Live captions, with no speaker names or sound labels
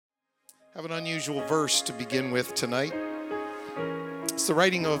I have an unusual verse to begin with tonight. It's the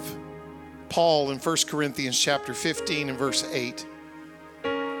writing of Paul in 1 Corinthians chapter 15 and verse 8.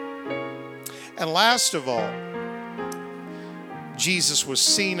 And last of all, Jesus was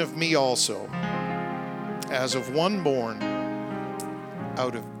seen of me also, as of one born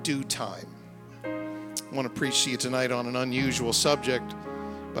out of due time. I want to preach to you tonight on an unusual subject,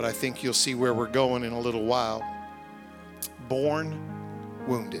 but I think you'll see where we're going in a little while. Born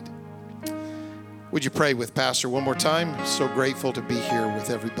wounded. Would you pray with Pastor one more time? So grateful to be here with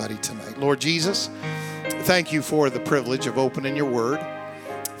everybody tonight. Lord Jesus, thank you for the privilege of opening your word.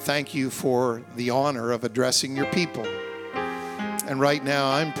 Thank you for the honor of addressing your people. And right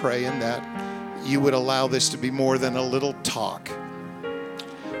now I'm praying that you would allow this to be more than a little talk.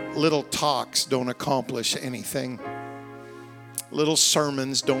 Little talks don't accomplish anything. Little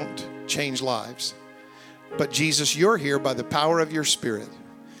sermons don't change lives. But Jesus, you're here by the power of your Spirit.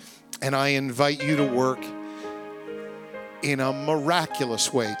 And I invite you to work in a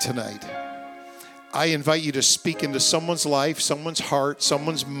miraculous way tonight. I invite you to speak into someone's life, someone's heart,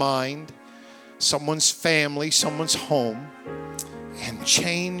 someone's mind, someone's family, someone's home, and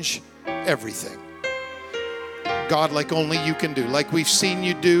change everything. God, like only you can do, like we've seen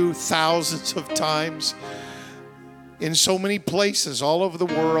you do thousands of times in so many places all over the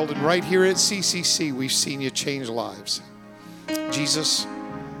world, and right here at CCC, we've seen you change lives. Jesus,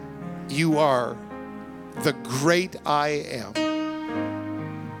 you are the great I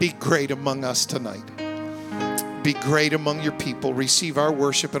am. Be great among us tonight. Be great among your people. Receive our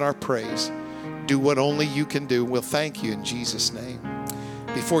worship and our praise. Do what only you can do. We'll thank you in Jesus' name.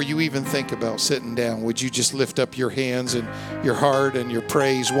 Before you even think about sitting down, would you just lift up your hands and your heart and your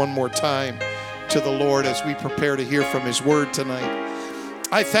praise one more time to the Lord as we prepare to hear from his word tonight?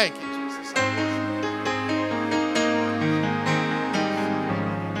 I thank you, Jesus.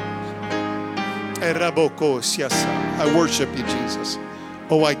 I worship you, Jesus.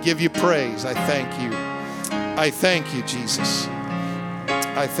 Oh, I give you praise. I thank you. I thank you, Jesus.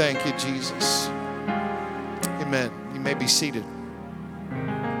 I thank you, Jesus. Amen. You may be seated.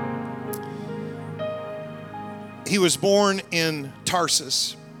 He was born in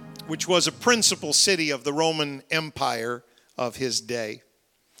Tarsus, which was a principal city of the Roman Empire of his day.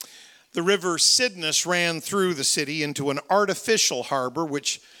 The river Cydnus ran through the city into an artificial harbor,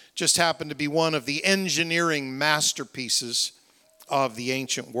 which just happened to be one of the engineering masterpieces of the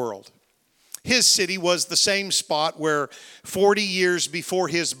ancient world. His city was the same spot where 40 years before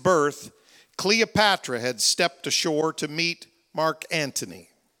his birth, Cleopatra had stepped ashore to meet Mark Antony.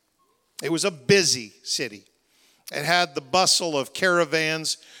 It was a busy city. It had the bustle of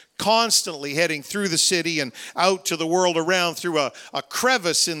caravans constantly heading through the city and out to the world around through a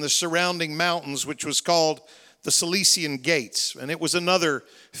crevice in the surrounding mountains, which was called the Cilician Gates. And it was another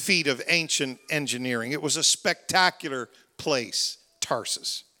feat of ancient engineering. It was a spectacular place,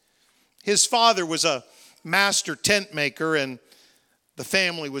 Tarsus. His father was a master tent maker, and the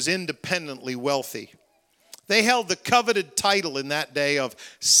family was independently wealthy. They held the coveted title in that day of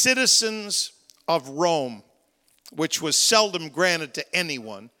citizens of Rome, which was seldom granted to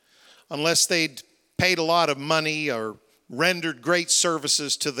anyone unless they'd paid a lot of money or rendered great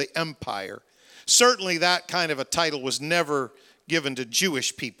services to the empire. Certainly that kind of a title was never given to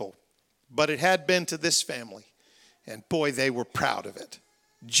Jewish people, but it had been to this family. And boy, they were proud of it,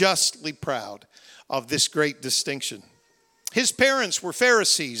 justly proud of this great distinction. His parents were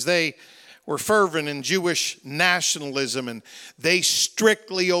Pharisees. They were fervent in Jewish nationalism, and they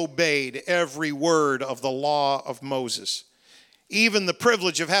strictly obeyed every word of the law of Moses. Even the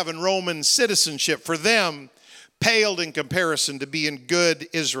privilege of having Roman citizenship for them paled in comparison to being good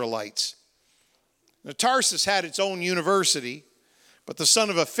Israelites. Now, Tarsus had its own university, but the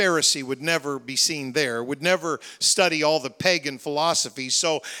son of a Pharisee would never be seen there, would never study all the pagan philosophies.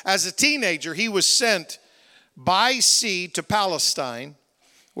 So as a teenager, he was sent by sea to Palestine,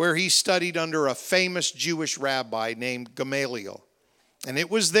 where he studied under a famous Jewish rabbi named Gamaliel. And it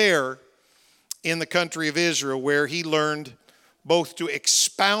was there in the country of Israel where he learned both to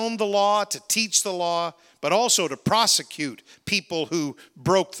expound the law, to teach the law, but also to prosecute people who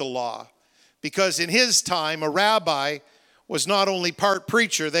broke the law. Because in his time, a rabbi was not only part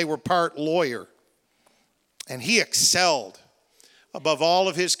preacher, they were part lawyer. And he excelled above all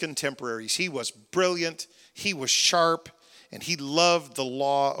of his contemporaries. He was brilliant, he was sharp, and he loved the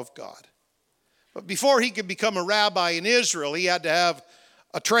law of God. But before he could become a rabbi in Israel, he had to have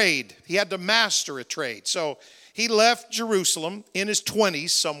a trade. He had to master a trade. So he left Jerusalem in his 20s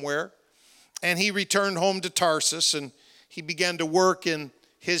somewhere, and he returned home to Tarsus, and he began to work in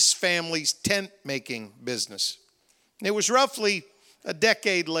his family's tent making business. It was roughly a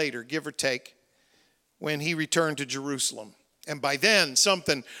decade later, give or take, when he returned to Jerusalem. And by then,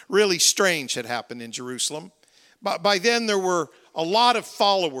 something really strange had happened in Jerusalem. By then, there were a lot of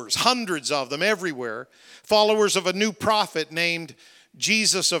followers, hundreds of them everywhere, followers of a new prophet named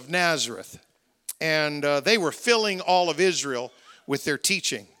Jesus of Nazareth. And they were filling all of Israel with their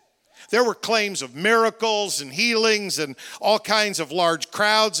teaching. There were claims of miracles and healings and all kinds of large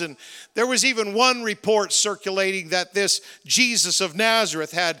crowds. And there was even one report circulating that this Jesus of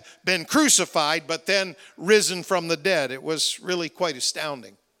Nazareth had been crucified, but then risen from the dead. It was really quite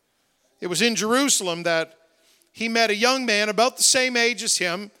astounding. It was in Jerusalem that he met a young man about the same age as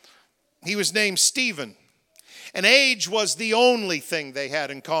him. He was named Stephen. And age was the only thing they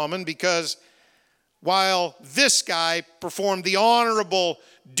had in common, because while this guy performed the honorable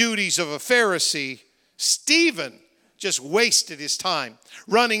duties of a Pharisee, Stephen just wasted his time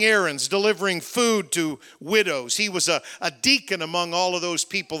running errands, delivering food to widows. He was a deacon among all of those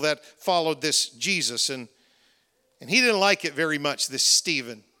people that followed this Jesus. And he didn't like it very much, this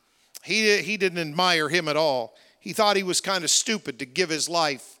Stephen. He didn't admire him at all. He thought he was kind of stupid to give his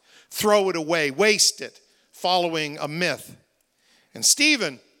life, throw it away, waste it, following a myth. And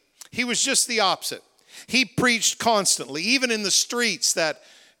Stephen, he was just the opposite. He preached constantly, even in the streets, that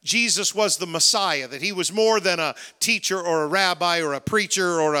Jesus was the Messiah, that he was more than a teacher or a rabbi or a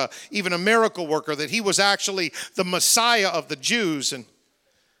preacher or even a miracle worker, that he was actually the Messiah of the Jews. And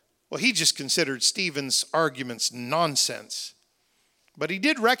well, he just considered Stephen's arguments nonsense. But he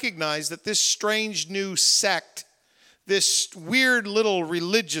did recognize that this strange new sect, this weird little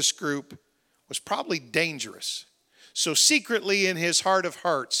religious group, was probably dangerous. So secretly in his heart of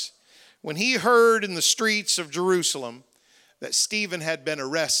hearts, when he heard in the streets of Jerusalem that Stephen had been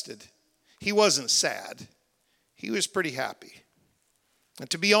arrested, he wasn't sad. He was pretty happy. And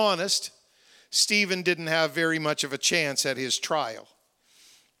to be honest, Stephen didn't have very much of a chance at his trial.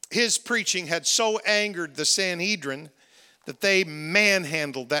 His preaching had so angered the Sanhedrin that they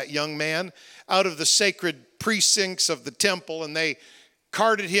manhandled that young man out of the sacred precincts of the temple, and they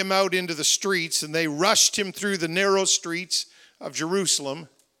carted him out into the streets, and they rushed him through the narrow streets of Jerusalem.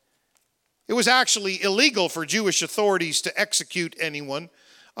 It was actually illegal for Jewish authorities to execute anyone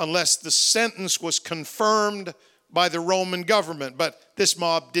unless the sentence was confirmed by the Roman government, but this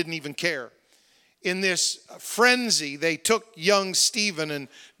mob didn't even care. In this frenzy, they took young Stephen and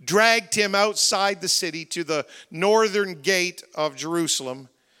dragged him outside the city to the northern gate of Jerusalem,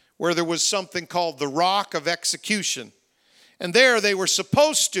 where there was something called the Rock of Execution. And there they were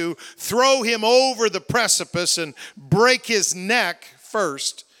supposed to throw him over the precipice and break his neck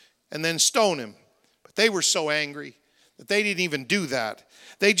first, and then stone him. But they were so angry that they didn't even do that.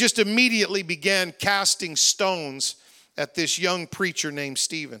 They just immediately began casting stones at this young preacher named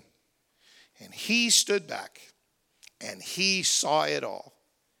Stephen. And he stood back and he saw it all,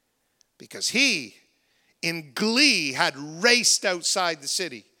 because he, in glee, had raced outside the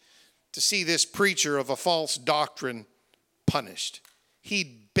city to see this preacher of a false doctrine punished.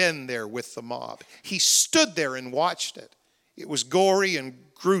 He'd been there with the mob. He stood there and watched it. It was gory and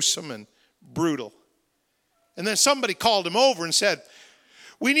gruesome and brutal. And then somebody called him over and said,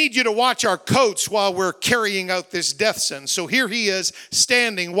 "We need you to watch our coats while we're carrying out this death sentence." So here he is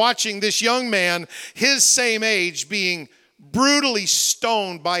standing, watching this young man, his same age, being brutally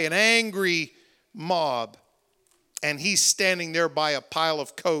stoned by an angry mob. And he's standing there by a pile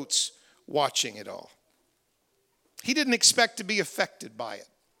of coats watching it all. He didn't expect to be affected by it.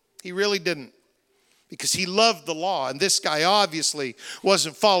 He really didn't, because he loved the law. And this guy obviously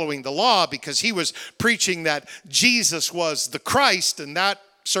wasn't following the law, because he was preaching that Jesus was the Christ, and that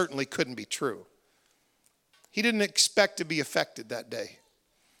certainly couldn't be true. He didn't expect to be affected that day.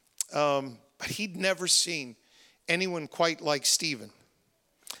 But he'd never seen anyone quite like Stephen.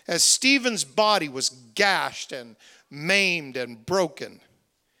 As Stephen's body was gashed and maimed and broken,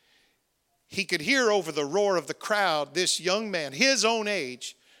 he could hear over the roar of the crowd this young man, his own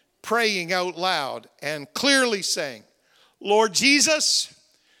age, praying out loud and clearly saying, "Lord Jesus,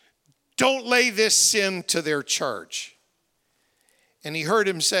 don't lay this sin to their charge." And he heard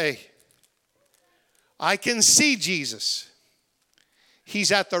him say, "I can see Jesus.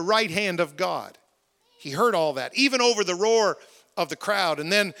 He's at the right hand of God." He heard all that, even over the roar of the crowd.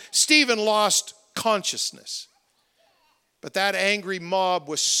 And then Stephen lost consciousness. But that angry mob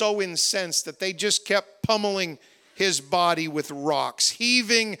was so incensed that they just kept pummeling his body with rocks,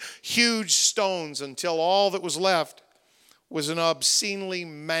 heaving huge stones, until all that was left was an obscenely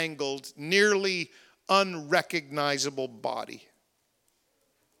mangled, nearly unrecognizable body.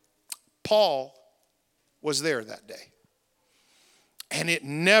 Paul was there that day, and it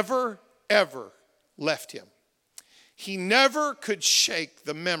never, ever left him. he never could shake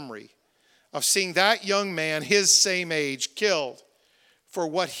the memory of seeing that young man, his same age, killed for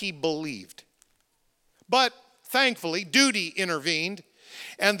what he believed. But thankfully, duty intervened,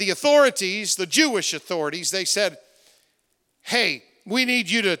 and the authorities, the Jewish authorities, they said, hey, we need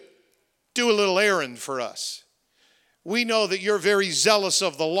you to do a little errand for us. We know that you're very zealous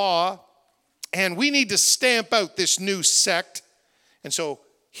of the law, and we need to stamp out this new sect. And so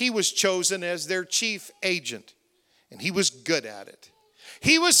he was chosen as their chief agent, and he was good at it.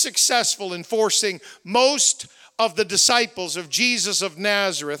 He was successful in forcing most of the disciples of Jesus of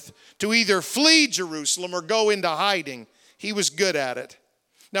Nazareth to either flee Jerusalem or go into hiding. He was good at it.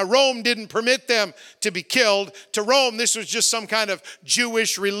 Now, Rome didn't permit them to be killed. To Rome, this was just some kind of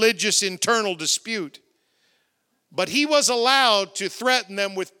Jewish religious internal dispute. But he was allowed to threaten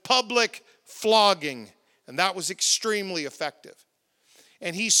them with public flogging, and that was extremely effective.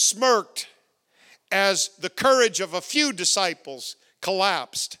 And he smirked as the courage of a few disciples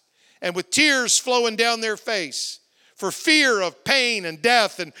collapsed, and with tears flowing down their face for fear of pain and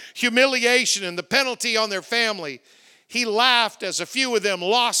death and humiliation and the penalty on their family, he laughed as a few of them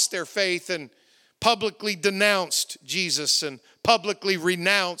lost their faith and publicly denounced Jesus and publicly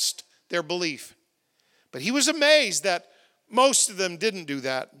renounced their belief. But he was amazed that most of them didn't do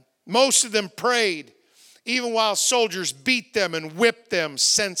that. Most of them prayed, even while soldiers beat them and whipped them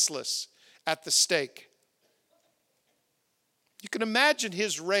senseless at the stake. You can imagine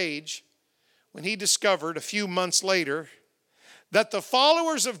his rage when he discovered a few months later that the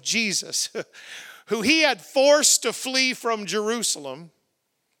followers of Jesus, who he had forced to flee from Jerusalem,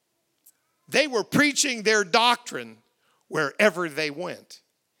 they were preaching their doctrine wherever they went.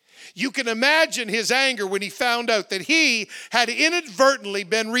 You can imagine his anger when he found out that he had inadvertently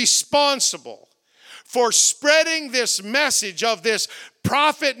been responsible for spreading this message of this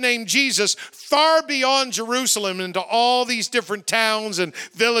prophet named Jesus far beyond Jerusalem into all these different towns and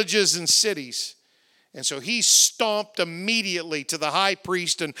villages and cities. And so he stomped immediately to the high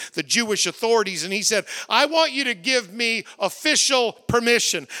priest and the Jewish authorities, and he said, I want you to give me official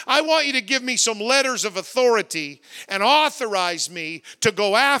permission. I want you to give me some letters of authority and authorize me to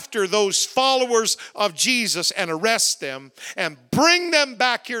go after those followers of Jesus and arrest them and bring them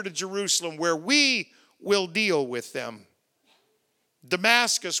back here to Jerusalem where we will deal with them.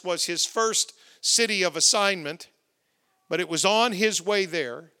 Damascus was his first city of assignment, but it was on his way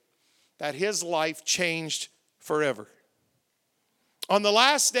there that his life changed forever. On the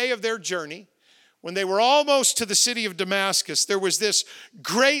last day of their journey, when they were almost to the city of Damascus, there was this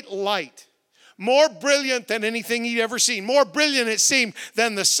great light, more brilliant than anything he'd ever seen, more brilliant it seemed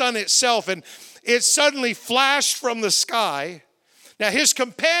than the sun itself, and it suddenly flashed from the sky. Now his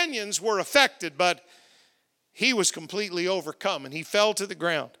companions were affected, but he was completely overcome, and he fell to the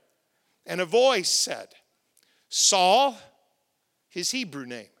ground. And a voice said, Saul, his Hebrew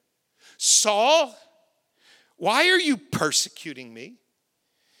name, Saul, why are you persecuting me?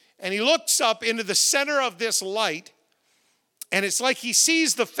 And he looks up into the center of this light, and it's like he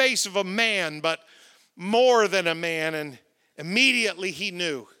sees the face of a man, but more than a man, and immediately he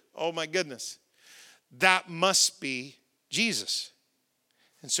knew, oh my goodness, that must be Jesus.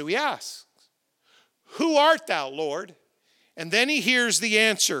 And so he asks, who art thou, Lord? And then he hears the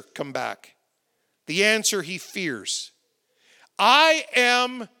answer come back. The answer he fears. I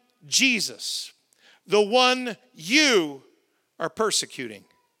am Jesus, the one you are persecuting.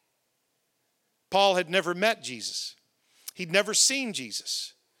 Paul had never met Jesus. He'd never seen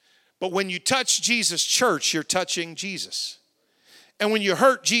Jesus. But when you touch Jesus' church, you're touching Jesus. And when you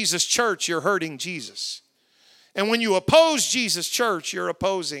hurt Jesus' church, you're hurting Jesus. And when you oppose Jesus' church, you're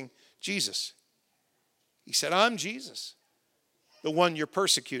opposing Jesus. He said, I'm Jesus, the one you're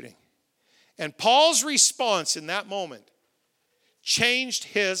persecuting. And Paul's response in that moment changed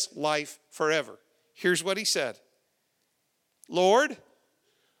his life forever. Here's what he said. Lord,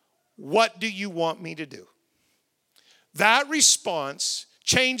 what do you want me to do? That response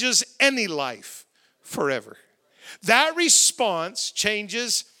changes any life forever. That response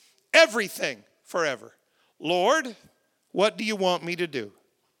changes everything forever. Lord, what do you want me to do?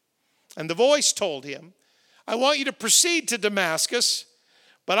 And the voice told him, I want you to proceed to Damascus,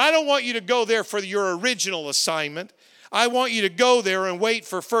 but I don't want you to go there for your original assignment. I want you to go there and wait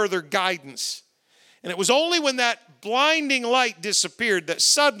for further guidance. And it was only when that blinding light disappeared that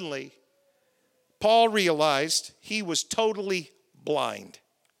suddenly Paul realized he was totally blind.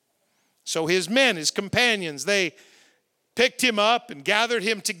 So his men, his companions, they picked him up and gathered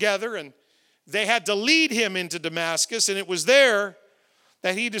him together, and they had to lead him into Damascus, and it was there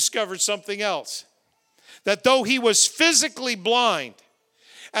that he discovered something else. That though he was physically blind,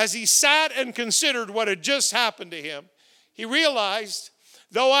 as he sat and considered what had just happened to him, he realized,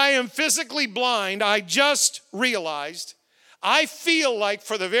 though I am physically blind, I just realized, I feel like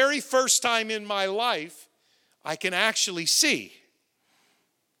for the very first time in my life, I can actually see.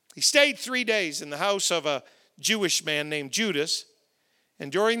 He stayed 3 days in the house of a Jewish man named Judas,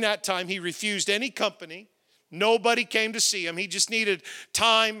 and during that time he refused any company. Nobody came to see him. He just needed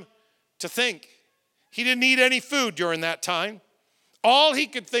time to think. He didn't need any food during that time. All he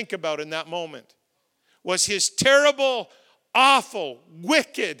could think about in that moment was his terrible, awful,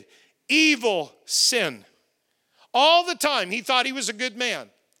 wicked, evil sin. All the time he thought he was a good man.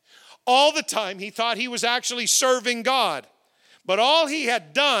 All the time he thought he was actually serving God. But all he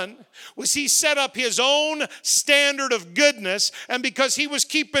had done was he set up his own standard of goodness, and because he was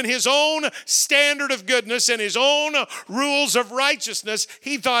keeping his own standard of goodness and his own rules of righteousness,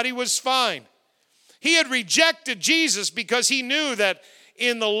 he thought he was fine. He had rejected Jesus because he knew that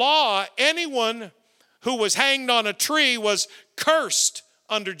in the law, anyone who was hanged on a tree was cursed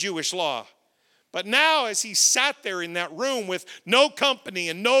under Jewish law. But now as he sat there in that room with no company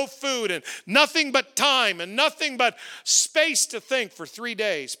and no food and nothing but time and nothing but space to think for 3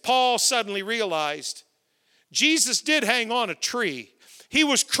 days, Paul suddenly realized Jesus did hang on a tree. He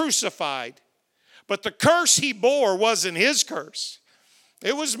was crucified. But the curse he bore wasn't his curse.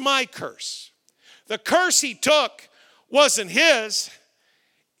 It was my curse. The curse he took wasn't his.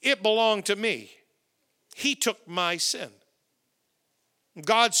 It belonged to me. He took my sin.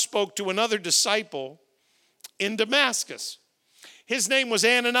 God spoke to another disciple in Damascus. His name was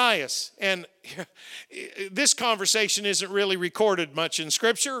Ananias. And this conversation isn't really recorded much in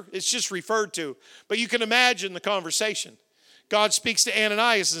Scripture. It's just referred to. But you can imagine the conversation. God speaks to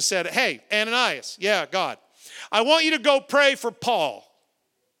Ananias and said, hey, Ananias, yeah, God, I want you to go pray for Paul.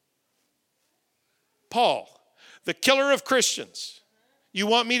 Paul, the killer of Christians. You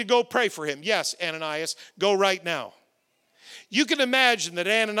want me to go pray for him? Yes, Ananias, go right now. You can imagine that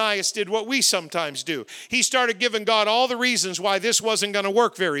Ananias did what we sometimes do. He started giving God all the reasons why this wasn't going to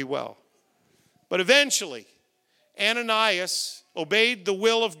work very well. But eventually, Ananias obeyed the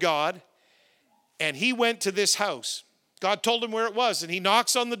will of God, and he went to this house. God told him where it was, and he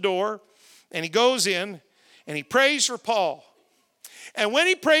knocks on the door, and he goes in, and he prays for Paul. And when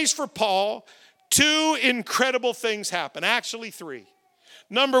he prays for Paul, 2 incredible things happen. Actually, 3.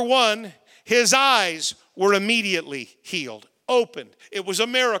 Number 1, his eyes were immediately healed. Opened. It was a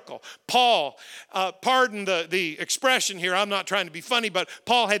miracle. Paul, pardon the expression here, I'm not trying to be funny, but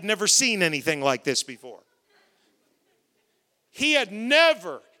Paul had never seen anything like this before. He'd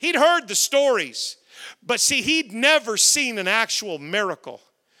heard the stories, but see, he'd never seen an actual miracle.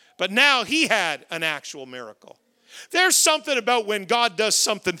 But now he had an actual miracle. There's something about when God does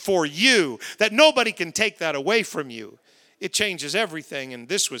something for you that nobody can take that away from you. It changes everything, and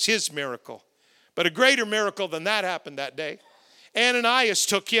this was his miracle. But a greater miracle than that happened that day. Ananias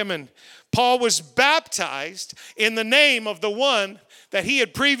took him, and Paul was baptized in the name of the one that he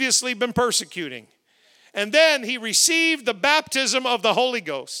had previously been persecuting. And then he received the baptism of the Holy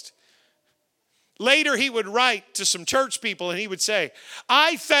Ghost. Later he would write to some church people and he would say,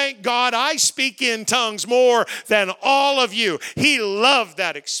 I thank God I speak in tongues more than all of you. He loved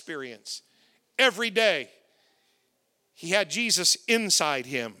that experience. Every day he had Jesus inside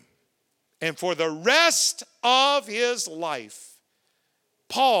him. And for the rest of his life,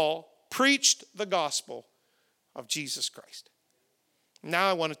 Paul preached the gospel of Jesus Christ. Now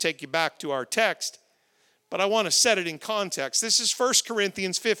I want to take you back to our text, but I want to set it in context. This is 1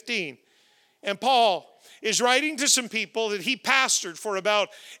 Corinthians 15. And Paul is writing to some people that he pastored for about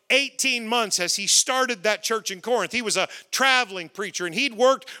 18 months as he started that church in Corinth. He was a traveling preacher, and he'd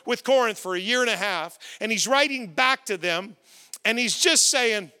worked with Corinth for 1.5 years. And he's writing back to them, and he's just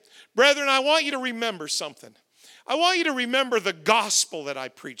saying, brethren, I want you to remember something. I want you to remember the gospel that I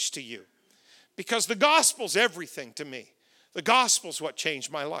preached to you, because the gospel's everything to me. The gospel's what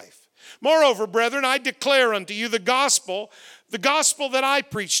changed my life. Moreover, brethren, I declare unto you the gospel that I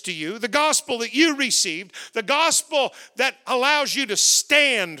preached to you, the gospel that you received, the gospel that allows you to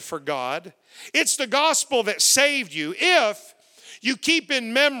stand for God. It's the gospel that saved you if you keep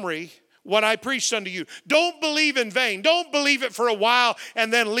in memory what I preached unto you. Don't believe in vain. Don't believe it for a while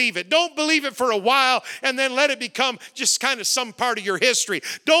and then leave it. Don't believe it for a while and then let it become just kind of some part of your history.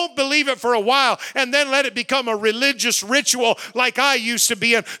 Don't believe it for a while and then let it become a religious ritual like I used to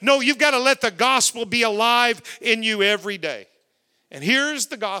be in. No, you've got to let the gospel be alive in you every day. And here's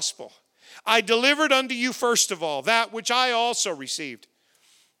the gospel. I delivered unto you first of all that which I also received.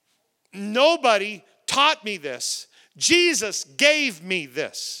 Nobody taught me this. Jesus gave me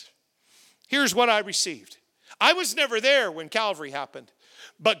this. Here's what I received. I was never there when Calvary happened,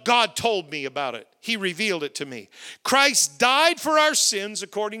 but God told me about it. He revealed it to me. Christ died for our sins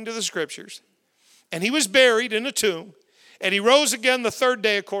according to the Scriptures, and he was buried in a tomb, and he rose again the third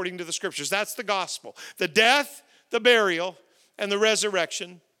day according to the Scriptures. That's the gospel. The death, the burial, and the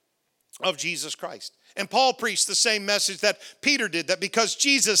resurrection of Jesus Christ. And Paul preached the same message that Peter did, that because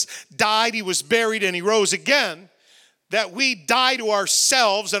Jesus died, he was buried, and he rose again, that we die to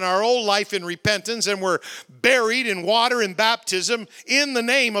ourselves and our old life in repentance, and we're buried in water and baptism in the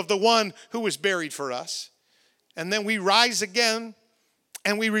name of the one who was buried for us. And then we rise again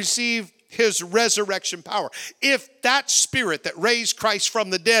and we receive his resurrection power. If that spirit that raised Christ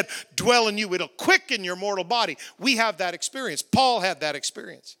from the dead dwell in you, it'll quicken your mortal body. We have that experience. Paul had that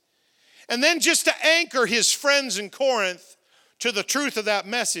experience. And then just to anchor his friends in Corinth to the truth of that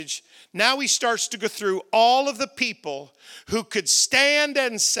message, now he starts to go through all of the people who could stand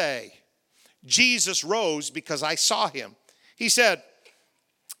and say, Jesus rose because I saw him. He said,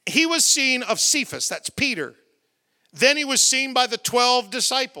 he was seen of Cephas, that's Peter. Then he was seen by the 12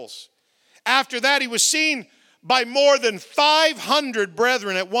 disciples. After that, he was seen by more than 500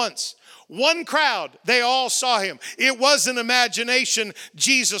 brethren at once. One crowd, they all saw him. It wasn't imagination.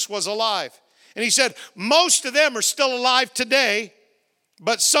 Jesus was alive. And he said, most of them are still alive today,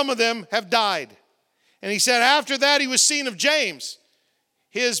 but some of them have died. And he said, after that, he was seen of James,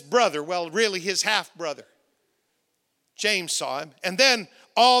 his brother, well, really his half-brother. James saw him. And then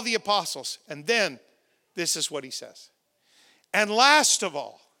all the apostles. And then this is what he says. And last of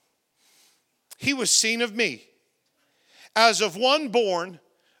all, he was seen of me, as of one born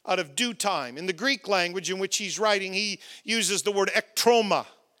out of due time. In the Greek language in which he's writing, he uses the word ektroma.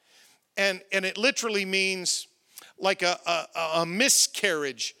 And it literally means like a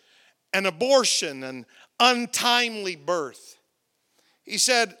miscarriage, an abortion, an untimely birth. He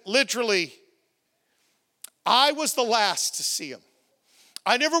said, literally, I was the last to see him.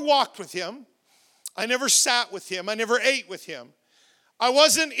 I never walked with him. I never sat with him. I never ate with him. I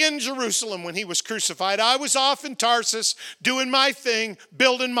wasn't in Jerusalem when he was crucified. I was off in Tarsus doing my thing,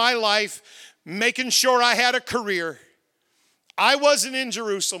 building my life, making sure I had a career. I wasn't in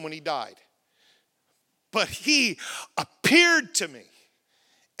Jerusalem when he died. But he appeared to me.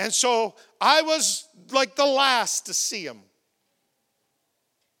 And so I was like the last to see him.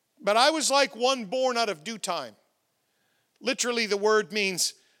 But I was like one born out of due time. Literally, the word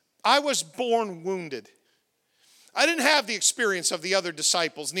means I was born wounded. I didn't have the experience of the other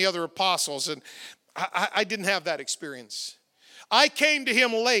disciples and the other apostles, and I didn't have that experience. I came to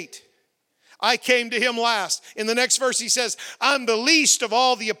him late. I came to him last. In the next verse he says, I'm the least of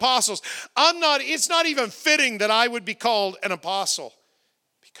all the apostles. It's not even fitting that I would be called an apostle,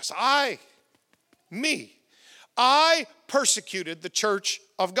 because I persecuted the church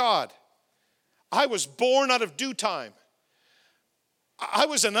of God. I was born out of due time. I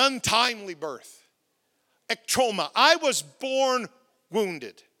was an untimely birth. Ektroma. I was born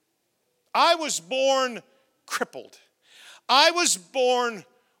wounded. I was born crippled. I was born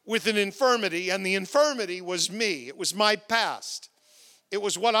with an infirmity, and the infirmity was me. It was my past. It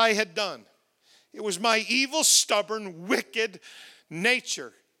was what I had done. It was my evil, stubborn, wicked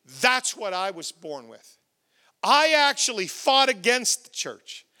nature. That's what I was born with. I actually fought against the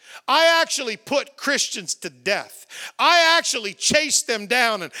church. I actually put Christians to death. I actually chased them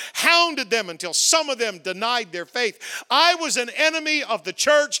down and hounded them until some of them denied their faith. I was an enemy of the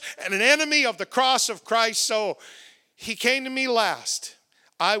church and an enemy of the cross of Christ, so he came to me last.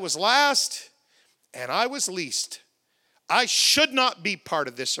 I was last and I was least. I should not be part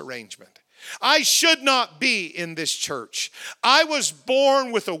of this arrangement. I should not be in this church. I was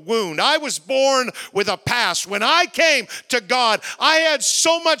born with a wound. I was born with a past. When I came to God, I had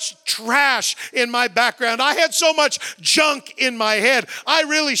so much trash in my background. I had so much junk in my head. I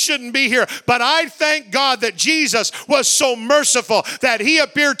really shouldn't be here. But I thank God that Jesus was so merciful that he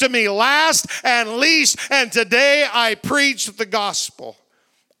appeared to me last and least. And today I preach the gospel.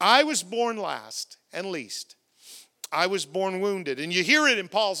 I was born last and least. I was born wounded. And you hear it in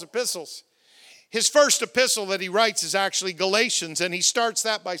Paul's epistles. His first epistle that he writes is actually Galatians, and he starts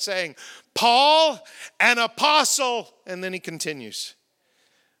that by saying, Paul, an apostle, and then he continues.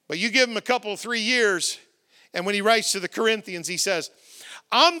 But you give him a couple, 3 years, and when he writes to the Corinthians, he says,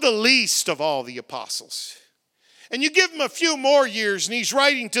 I'm the least of all the apostles. And you give him a few more years, and he's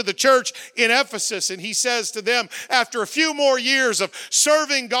writing to the church in Ephesus, and he says to them, after a few more years of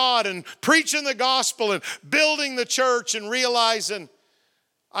serving God and preaching the gospel and building the church and realizing,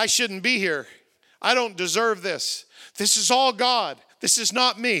 I shouldn't be here. I don't deserve this. This is all God. This is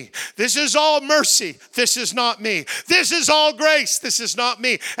not me. This is all mercy. This is not me. This is all grace. This is not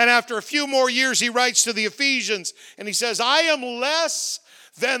me. And after a few more years, he writes to the Ephesians and he says, I am less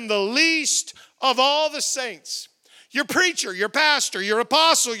than the least of all the saints. Your preacher, your pastor, your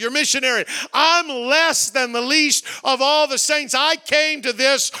apostle, your missionary. I'm less than the least of all the saints. I came to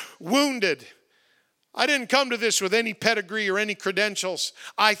this wounded. I didn't come to this with any pedigree or any credentials.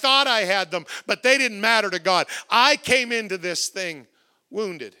 I thought I had them, but they didn't matter to God. I came into this thing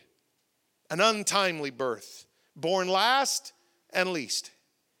wounded. An untimely birth. Born last and least.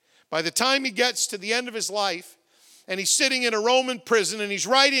 By the time he gets to the end of his life, and he's sitting in a Roman prison, and he's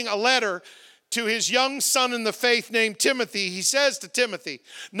writing a letter to his young son in the faith named Timothy, he says to Timothy,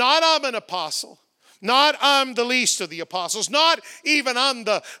 not I'm an apostle, not I'm the least of the apostles, not even I'm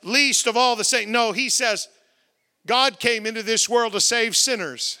the least of all the saints. No, he says, God came into this world to save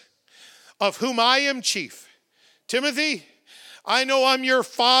sinners, of whom I am chief. Timothy, I know I'm your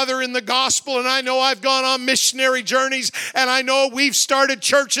father in the gospel, and I know I've gone on missionary journeys, and I know we've started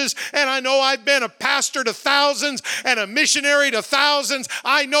churches, and I know I've been a pastor to thousands and a missionary to thousands.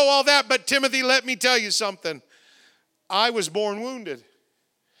 I know all that, but Timothy, let me tell you something. I was born wounded.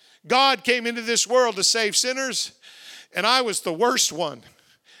 God came into this world to save sinners, and I was the worst one.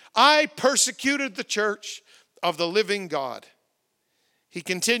 I persecuted the church of the living God. He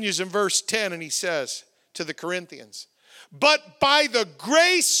continues in verse 10, and he says to the Corinthians, but by the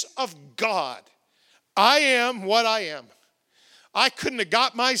grace of God, I am what I am. I couldn't have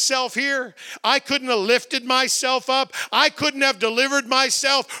got myself here. I couldn't have lifted myself up. I couldn't have delivered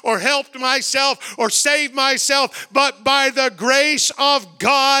myself or helped myself or saved myself. But by the grace of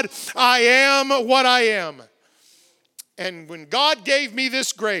God, I am what I am. And when God gave me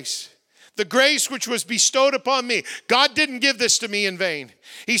this grace, the grace which was bestowed upon me, God didn't give this to me in vain.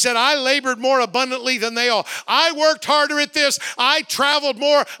 He said, I labored more abundantly than they all. I worked harder at this. I traveled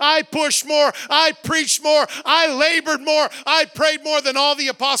more. I pushed more. I preached more. I labored more. I prayed more than all the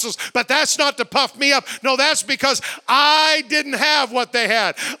apostles. But that's not to puff me up. No, that's because I didn't have what they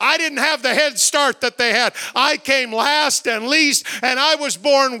had. I didn't have the head start that they had. I came last and least, and I was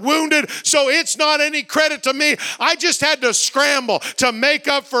born wounded, so it's not any credit to me. I just had to scramble to make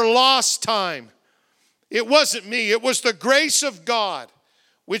up for lost time. It wasn't me. It was the grace of God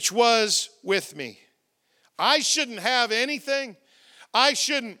which was with me. I shouldn't have anything. I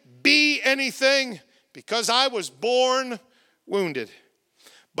shouldn't be anything because I was born wounded.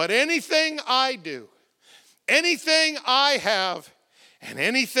 But anything I do, anything I have, and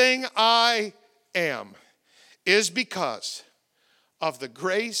anything I am is because of the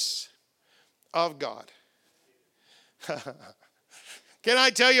grace of God. Can I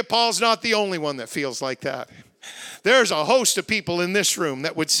tell you, Paul's not the only one that feels like that. There's a host of people in this room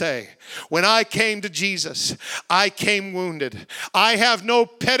that would say, when I came to Jesus, I came wounded. I have no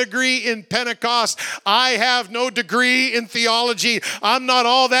pedigree in Pentecost. I have no degree in theology. I'm not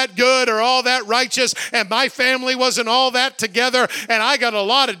all that good or all that righteous, and my family wasn't all that together, and I got a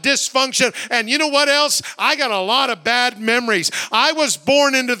lot of dysfunction. And you know what else? I got a lot of bad memories. I was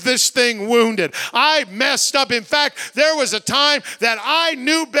born into this thing wounded. I messed up. In fact, there was a time that I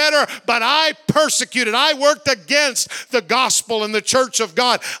knew better, but I persecuted. I worked against the gospel and the church of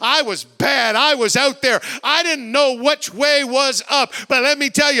God. I was bad. I was out there. I didn't know which way was up. But let me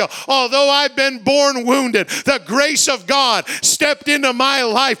tell you, although I've been born wounded, the grace of God stepped into my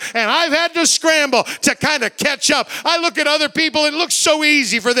life, and I've had to scramble to kind of catch up. I look at other people, it looks so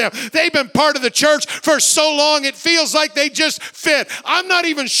easy for them. They've been part of the church for so long, it feels like they just fit. I'm not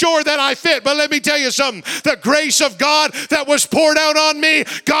even sure that I fit, but let me tell you something. The grace of God that was poured out on me,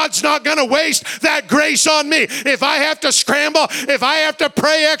 God's not going to waste that grace on me. If I have to scramble, if I have to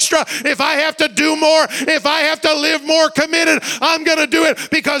pray extra, if I have to do more, if I have to live more committed, I'm going to do it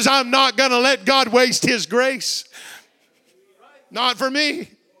because I'm not going to let God waste his grace. Not for me.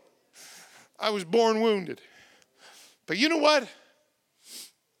 I was born wounded. But you know what?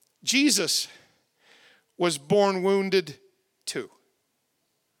 Jesus was born wounded too.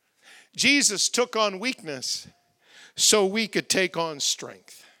 Jesus took on weakness so we could take on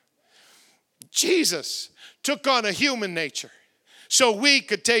strength. Jesus took on a human nature so we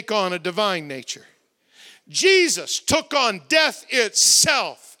could take on a divine nature. Jesus took on death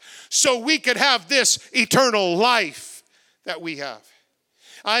itself so we could have this eternal life that we have.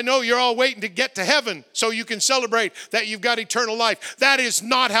 I know you're all waiting to get to heaven so you can celebrate that you've got eternal life. That is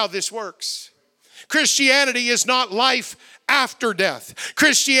not how this works. Christianity is not life after death.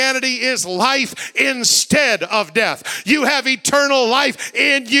 Christianity is life instead of death. You have eternal life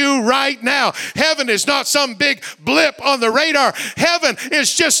in you right now. Heaven is not some big blip on the radar. Heaven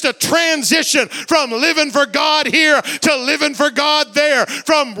is just a transition from living for God here to living for God there,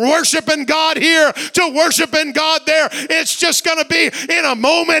 from worshiping God here to worshiping God there. It's just going to be in a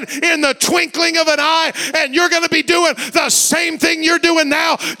moment, in the twinkling of an eye, and you're going to be doing the same thing you're doing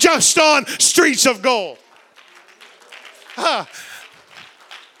now, just on streets of gold.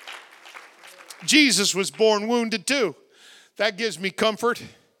 Jesus was born wounded too. That gives me comfort.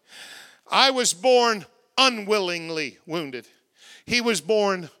 I was born unwillingly wounded. He was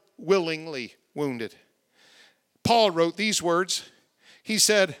born willingly wounded. Paul wrote these words. He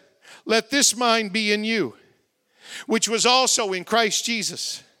said, "Let this mind be in you, which was also in Christ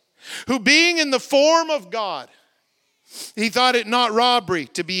Jesus, who being in the form of God, he thought it not robbery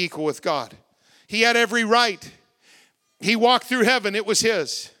to be equal with God." He had every right. He walked through heaven. It was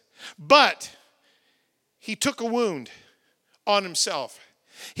his. But he took a wound on himself.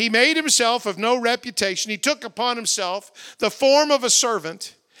 He made himself of no reputation. He took upon himself the form of a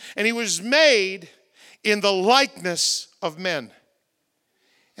servant, and he was made in the likeness of men.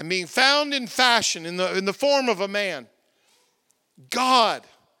 And being found in fashion, in the form of a man, God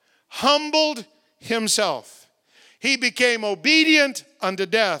humbled himself. He became obedient unto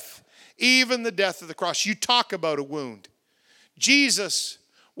death, even the death of the cross. You talk about a wound. Jesus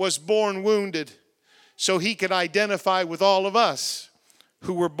was born wounded so he could identify with all of us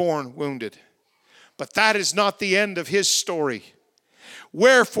who were born wounded. But that is not the end of his story.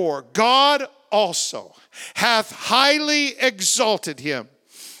 Wherefore, God also hath highly exalted him,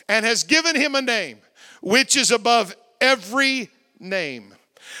 and has given him a name which is above every name,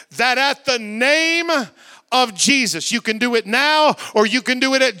 that at the name of Jesus, you can do it now or you can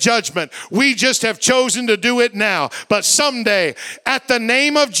do it at judgment. We just have chosen to do it now. But someday, at the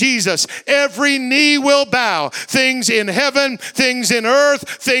name of Jesus, every knee will bow. Things in heaven, things in earth,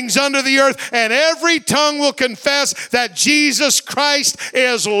 things under the earth, and every tongue will confess that Jesus Christ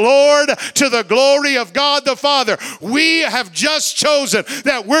is Lord, to the glory of God the Father. We have just chosen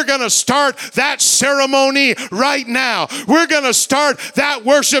that we're going to start that ceremony right now. We're going to start that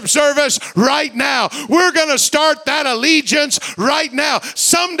worship service right now. We're going to start that allegiance right now.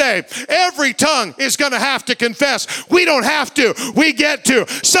 Someday, every tongue is going to have to confess. We don't have to. We get to.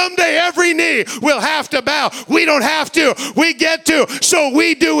 Someday, every knee will have to bow. We don't have to. We get to. So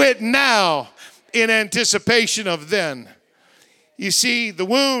we do it now in anticipation of then. You see, the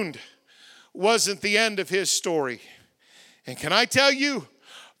wound wasn't the end of his story. And can I tell you,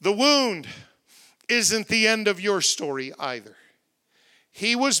 the wound isn't the end of your story either.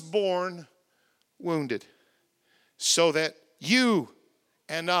 He was born wounded so that you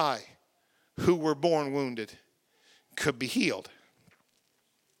and I, who were born wounded, could be healed.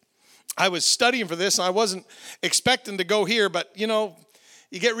 I was studying for this and I wasn't expecting to go here, but you know,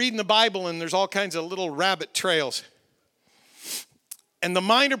 you get reading the Bible and there's all kinds of little rabbit trails. And the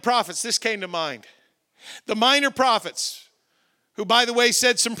minor prophets, this came to mind. The minor prophets, who by the way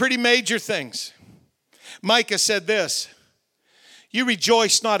said some pretty major things. Micah said this: "You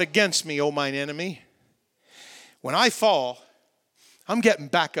rejoice not against me, O mine enemy. When I fall, I'm getting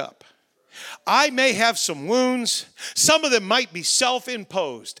back up. I may have some wounds. Some of them might be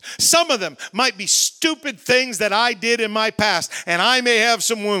self-imposed. Some of them might be stupid things that I did in my past, and I may have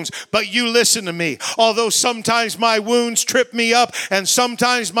some wounds. But you listen to me. Although sometimes my wounds trip me up, and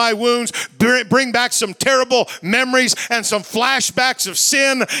sometimes my wounds bring back some terrible memories and some flashbacks of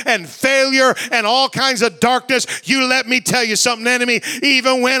sin and failure and all kinds of darkness, you let me tell you something, enemy.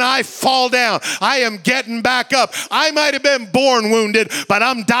 Even when I fall down, I am getting back up. I might have been born wounded, but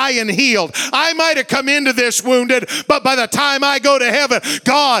I'm dying healed. I might have come into this wounded, but by the time I go to heaven,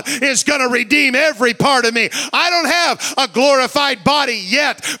 God is going to redeem every part of me. I don't have a glorified body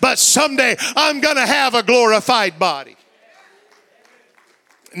yet, but someday I'm going to have a glorified body."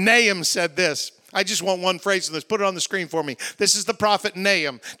 Nahum said this. I just want one phrase in this. Put it on the screen for me. This is the prophet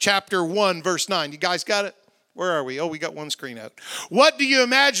Nahum, chapter 1, verse 9. You guys got it? Where are we? Oh, we got one screen out. "What do you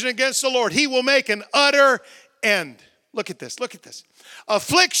imagine against the Lord? He will make an utter end." Look at this. Look at this.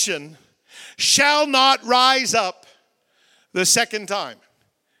 "Affliction shall not rise up the second time."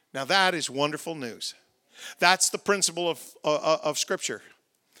 Now that is wonderful news. That's the principle of Scripture.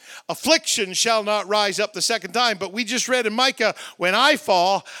 Affliction shall not rise up the second time. But we just read in Micah, when I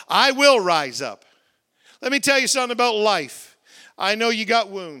fall, I will rise up. Let me tell you something about life. I know you got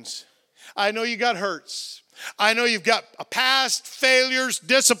wounds. I know you got hurts. I know you've got past failures,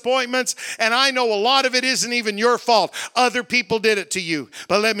 disappointments, and I know a lot of it isn't even your fault. Other people did it to you.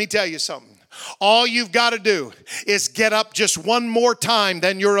 But let me tell you something. All you've got to do is get up just one more time,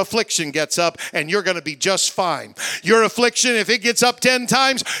 then your affliction gets up, and you're going to be just fine. Your affliction, if it gets up 10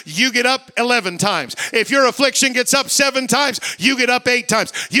 times, you get up 11 times. If your affliction gets up 7 times, you get up 8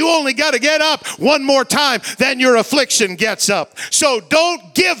 times. You only got to get up one more time, then your affliction gets up. So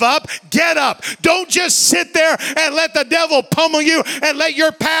don't give up, get up. Don't just sit there and let the devil pummel you and let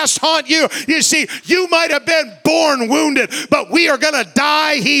your past haunt you. You see, you might have been born wounded, but we are going to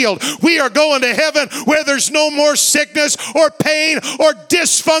die healed. We are going to heaven where there's no more sickness or pain or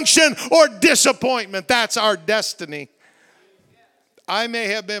dysfunction or disappointment. That's our destiny. I may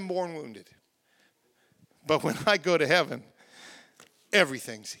have been born wounded, but when I go to heaven,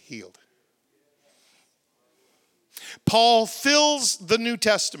 everything's healed. Paul fills the New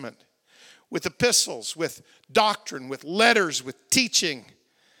Testament with epistles, with doctrine, with letters, with teaching.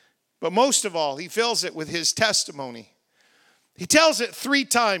 But most of all, he fills it with his testimony. He tells it 3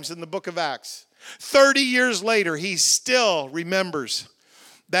 times in the book of Acts. 30 years later, he still remembers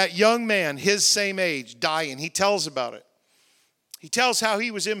that young man, his same age, dying. He tells about it. He tells how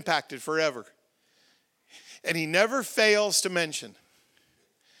he was impacted forever. And he never fails to mention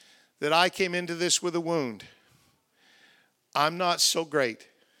that I came into this with a wound. I'm not so great.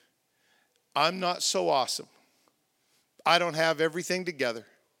 I'm not so awesome. I don't have everything together.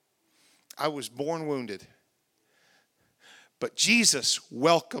 I was born wounded. But Jesus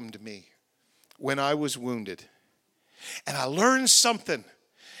welcomed me when I was wounded. And I learned something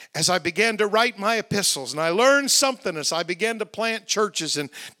as I began to write my epistles. And I learned something as I began to plant churches and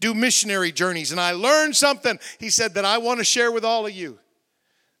do missionary journeys. And I learned something, he said, that I want to share with all of you.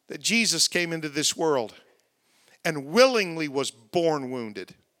 That Jesus came into this world and willingly was born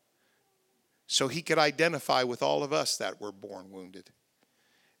wounded, so he could identify with all of us that were born wounded.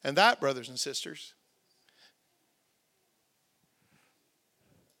 And that, brothers and sisters,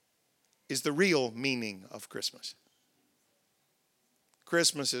 is the real meaning of Christmas.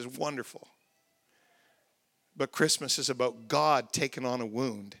 Christmas is wonderful, but Christmas is about God taking on a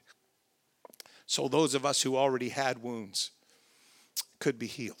wound, so those of us who already had wounds could be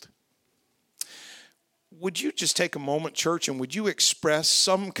healed. Would you just take a moment, church, and would you express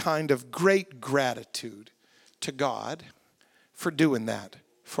some kind of great gratitude to God for doing that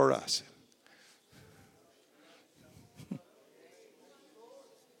for us?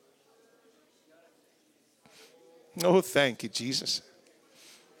 Oh, thank you, Jesus.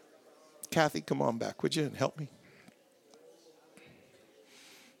 Kathy, come on back, would you, and help me?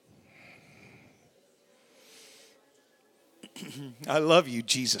 I love you,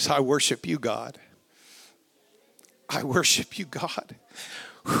 Jesus. I worship you, God. I worship you, God.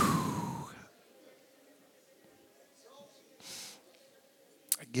 Whew.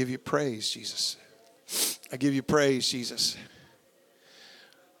 I give you praise, Jesus. I give you praise, Jesus.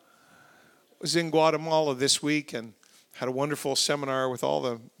 I was in Guatemala this week and had a wonderful seminar with all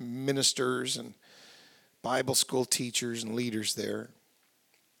the ministers and Bible school teachers and leaders there.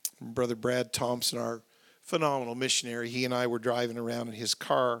 Brother Brad Thompson, our phenomenal missionary, he and I were driving around in his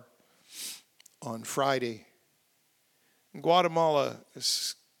car on Friday. Guatemala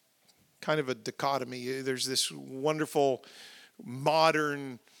is kind of a dichotomy. There's this wonderful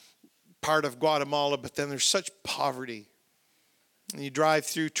modern part of Guatemala, but then there's such poverty. And you drive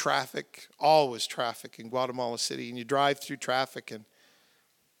through traffic, always traffic in Guatemala City, and you drive through traffic and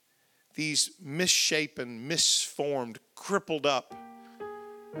these misshapen, misformed, crippled up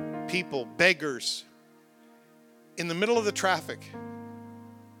people, beggars, in the middle of the traffic,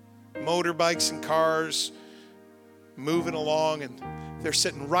 motorbikes and cars moving along, and they're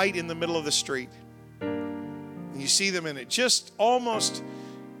sitting right in the middle of the street. And you see them and it just almost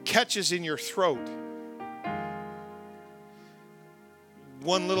catches in your throat.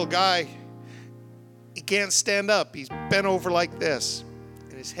 One little guy, he can't stand up. He's bent over like this,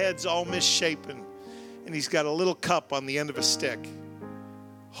 and his head's all misshapen, and he's got a little cup on the end of a stick,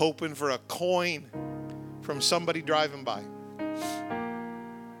 hoping for a coin from somebody driving by.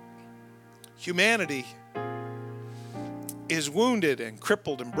 Humanity is wounded and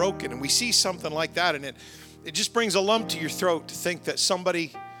crippled and broken, and we see something like that, and it just brings a lump to your throat to think that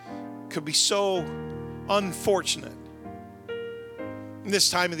somebody could be so unfortunate. In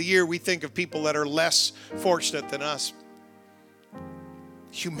this time of the year, we think of people that are less fortunate than us.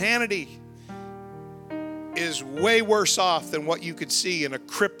 Humanity is way worse off than what you could see in a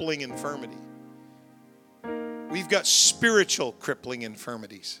crippling infirmity. We've got spiritual crippling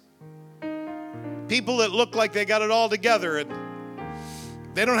infirmities. People that look like they got it all together and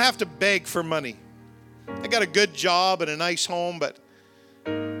they don't have to beg for money. They got a good job and a nice home, but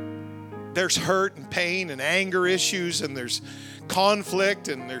there's hurt and pain and anger issues, and there's conflict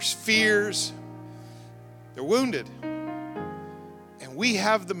and there's fears. They're wounded. And we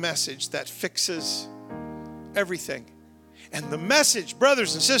have the message that fixes everything. And the message,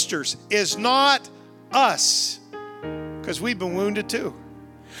 brothers and sisters, is not us, because we've been wounded too.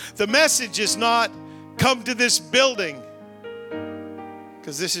 The message is not come to this building,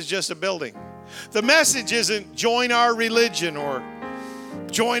 because this is just a building. The message isn't join our religion or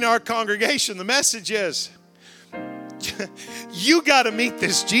join our congregation. The message is you got to meet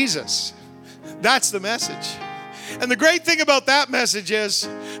this Jesus. That's the message. And the great thing about that message is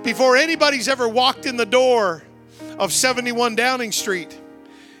before anybody's ever walked in the door of 71 Downing Street,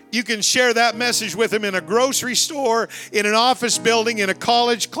 you can share that message with them in a grocery store, in an office building, in a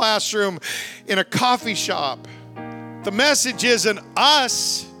college classroom, in a coffee shop. The message isn't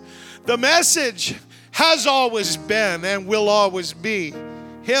us. The message has always been and will always be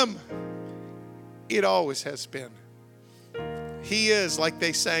Him. It always has been. He is, like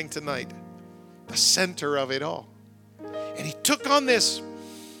they sang tonight, the center of it all. And He took on this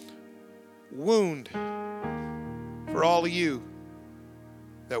wound for all of you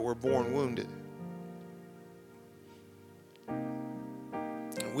that were born wounded.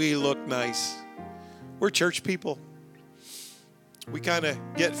 And we look nice. We're church people. We kind of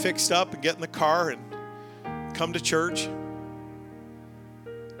get fixed up and get in the car and come to church.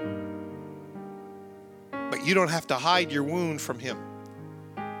 But you don't have to hide your wound from Him.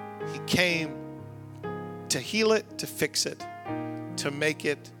 He came to heal it, to fix it, to make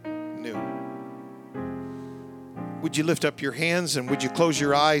it new. Would you lift up your hands and would you close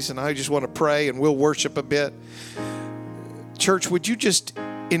your eyes? And I just want to pray and we'll worship a bit. Church, would you just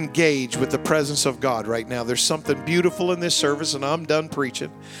engage with the presence of God right now? There's something beautiful in this service and I'm done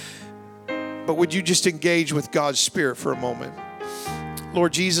preaching. But would you just engage with God's Spirit for a moment?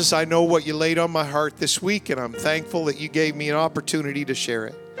 Lord Jesus, I know what you laid on my heart this week, and I'm thankful that you gave me an opportunity to share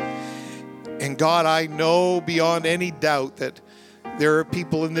it. And God, I know beyond any doubt that there are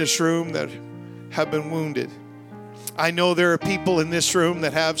people in this room that have been wounded. I know there are people in this room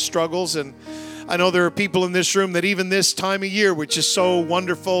that have struggles, and I know there are people in this room that even this time of year, which is so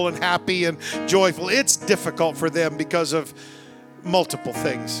wonderful and happy and joyful, it's difficult for them because of multiple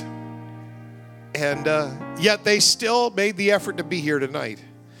things. And yet they still made the effort to be here tonight.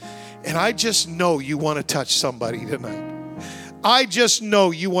 And I just know you want to touch somebody tonight. I just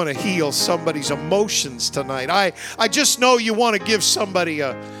know you want to heal somebody's emotions tonight. I just know you want to give somebody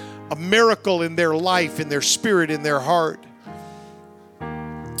a miracle in their life, in their spirit, in their heart.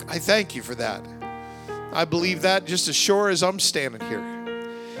 I thank you for that. I believe that just as sure as I'm standing here.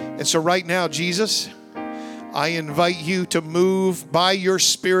 And so right now, Jesus, I invite you to move by your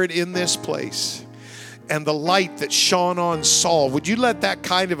Spirit in this place. And the light that shone on Saul, would you let that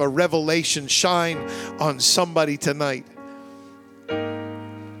kind of a revelation shine on somebody tonight?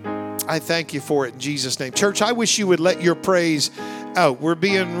 I thank you for it in Jesus' name. Church, I wish you would let your praise out. We're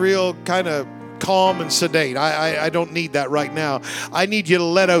being real kind of calm and sedate. I don't need that right now. I need you to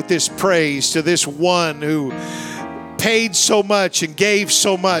let out this praise to this one who paid so much and gave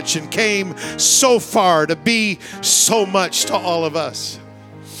so much and came so far to be so much to all of us.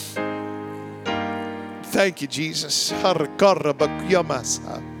 Thank you, Jesus. I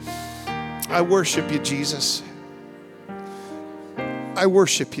worship you, Jesus. I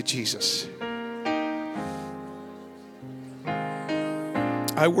worship you, Jesus.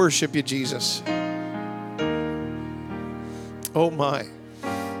 I worship you, Jesus. Oh my.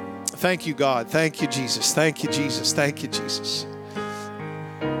 Thank you, God. Thank you, Jesus. Thank you, Jesus. Thank you, Jesus.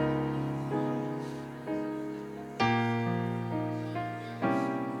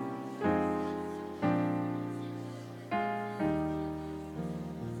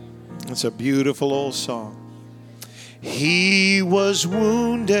 It's a beautiful old song. He was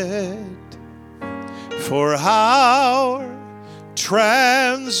wounded for our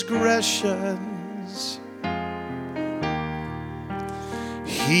transgressions.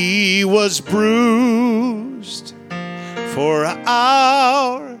 He was bruised for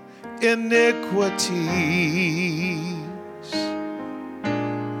our iniquities.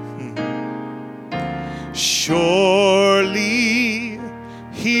 Surely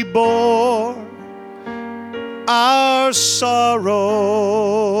He bore our sorrows,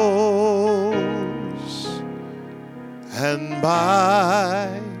 and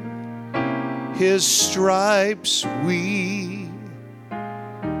by His stripes we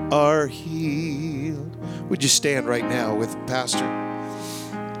are healed. Would you stand right now with Pastor?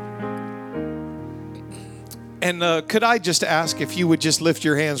 And could I just ask if you would just lift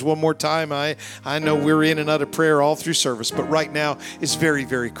your hands one more time? I know we're in and out of prayer all through service, but right now is very,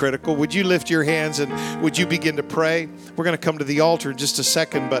 very critical. Would you lift your hands and would you begin to pray? We're going to come to the altar in just a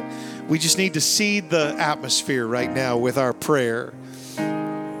second, but we just need to seed the atmosphere right now with our prayer.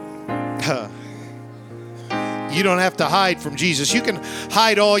 You don't have to hide from Jesus. You can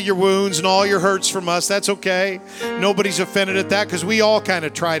hide all your wounds and all your hurts from us. That's okay. Nobody's offended at that because we all kind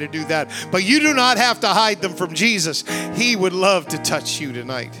of try to do that. But you do not have to hide them from Jesus. He would love to touch you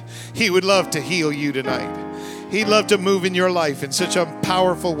tonight. He would love to heal you tonight. He'd love to move in your life in such a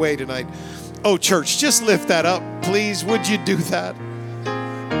powerful way tonight. Oh, church, just lift that up, please. Would you do that?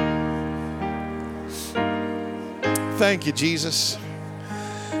 Thank you, Jesus.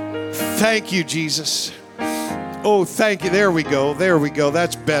 Thank you, Jesus. Oh, thank you. There we go. There we go.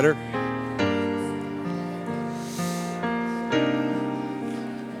 That's better.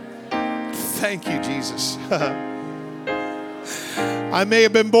 Thank you, Jesus. I may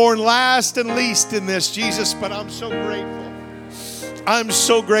have been born last and least in this, Jesus, but I'm so grateful. I'm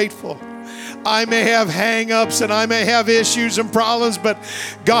so grateful. I may have hang-ups and I may have issues and problems, but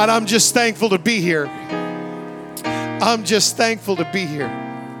God, I'm just thankful to be here. I'm just thankful to be here.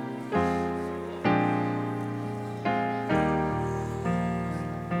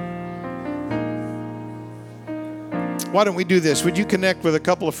 Why don't we do this? Would you connect with a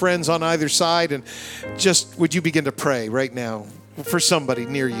couple of friends on either side and just would you begin to pray right now for somebody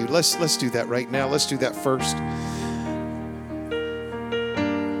near you? Let's do that right now. Let's do that first.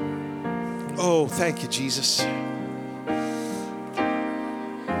 Oh, thank you, Jesus.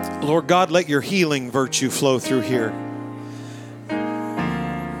 Lord God, let your healing virtue flow through here.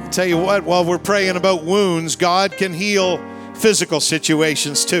 I'll tell you what, while we're praying about wounds, God can heal physical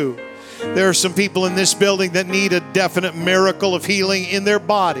situations too. There are some people in this building that need a definite miracle of healing in their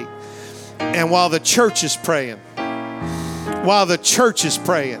body. And while the church is praying,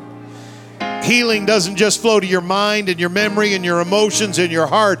 healing doesn't just flow to your mind and your memory and your emotions and your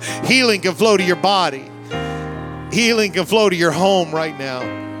heart. Healing can flow to your body. Healing can flow to your home right now.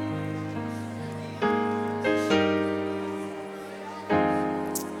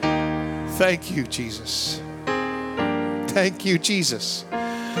 Thank you, Jesus. Thank you, Jesus.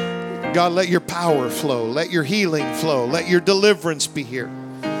 God, let your power flow. Let your healing flow. Let your deliverance be here.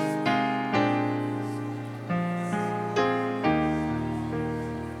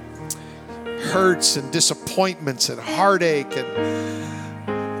 Hurts and disappointments and heartache.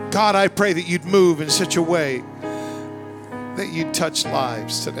 And God, I pray that you'd move in such a way that you'd touch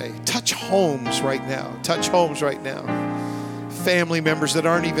lives today. Touch homes right now. Touch homes right now. Family members that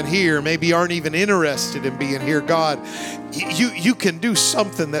aren't even here, maybe aren't even interested in being here. God, you can do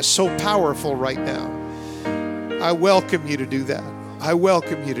something that's so powerful right now. I welcome you to do that. I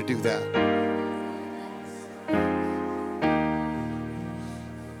welcome you to do that.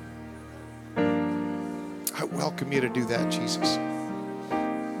 I welcome you to do that, Jesus.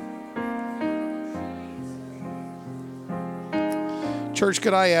 Church,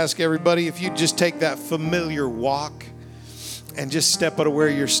 could I ask everybody if you'd just take that familiar walk and just step out of where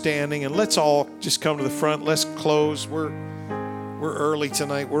you're standing, and let's all just come to the front. Let's close. We're early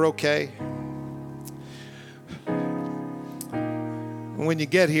tonight. We're okay. And when you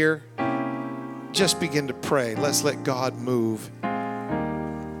get here, just begin to pray. Let's let God move.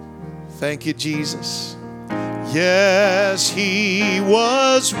 Thank you, Jesus. Yes, he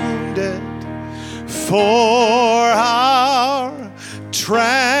was wounded for our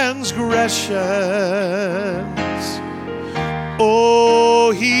transgressions.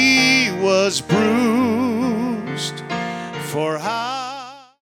 Oh, he was bruised for our